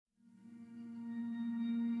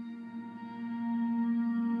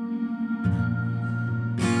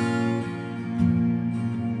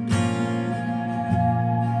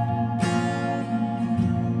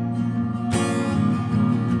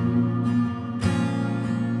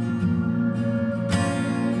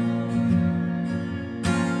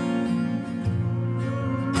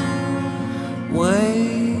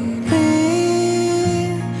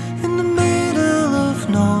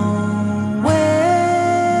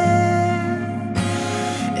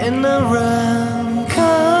in a round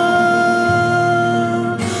car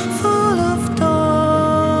full of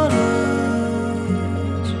dollars.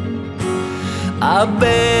 I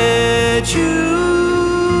bet you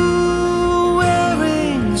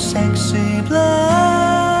wearing sexy blouse,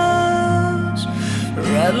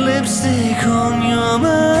 red lipstick on your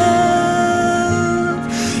mouth.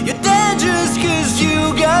 You're dangerous 'cause you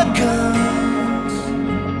got guns.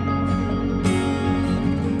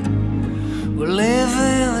 We're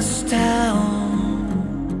living in this town,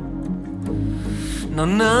 no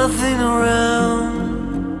nothing around.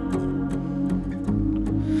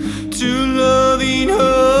 Two loving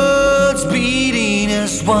hearts beating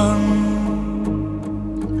as one.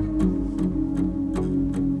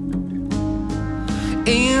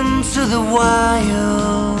 Into the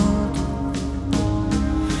wild,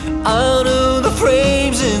 out of the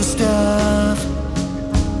frames and stuff,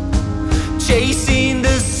 chasing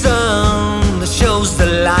the sun that shows the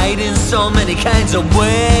light in so many kinds of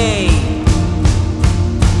ways.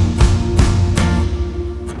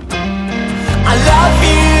 I love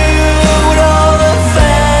you with all the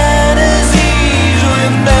fantasies we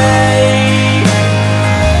made.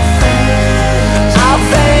 I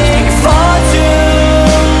thank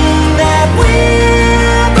fortune that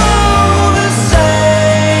we're both the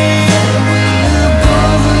same.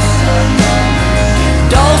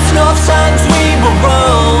 Those enough times we were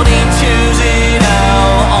wrong in choosing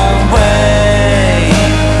our own way.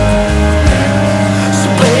 So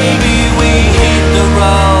baby, we hit the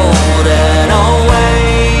road and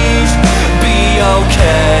always be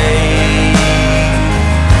okay.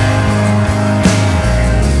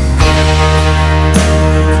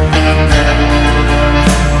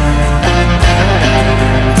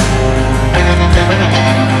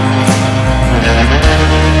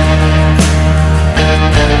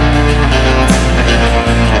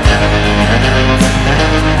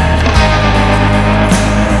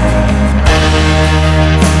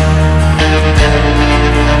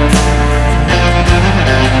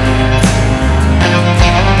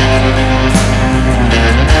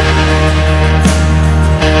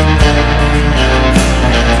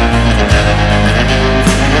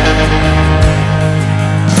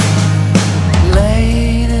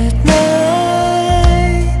 Late at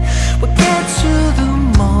night, we get to the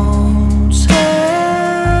motel.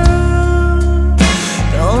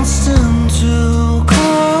 Don't stand too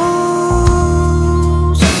close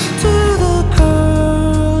to the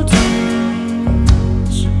curtains.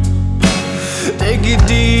 Take a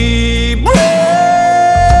deep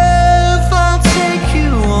breath, I'll take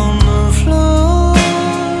you on the floor,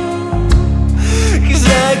 'cause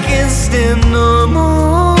I can't stand no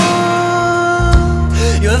more.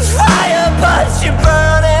 You're fire, but you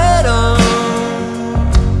burn it all.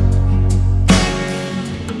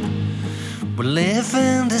 We live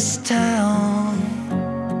in this town,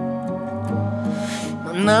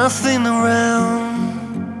 nothing around.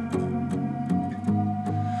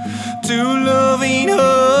 Two loving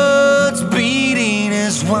hearts beating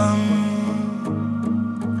as one.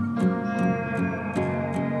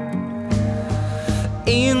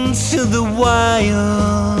 Into the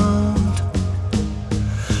wild,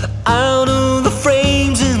 out of the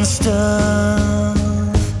frames and stuff,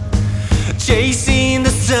 chasing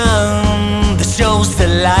the sun that shows the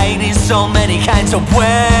light in so many kinds of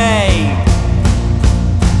ways.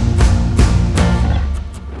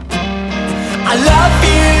 I love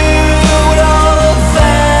you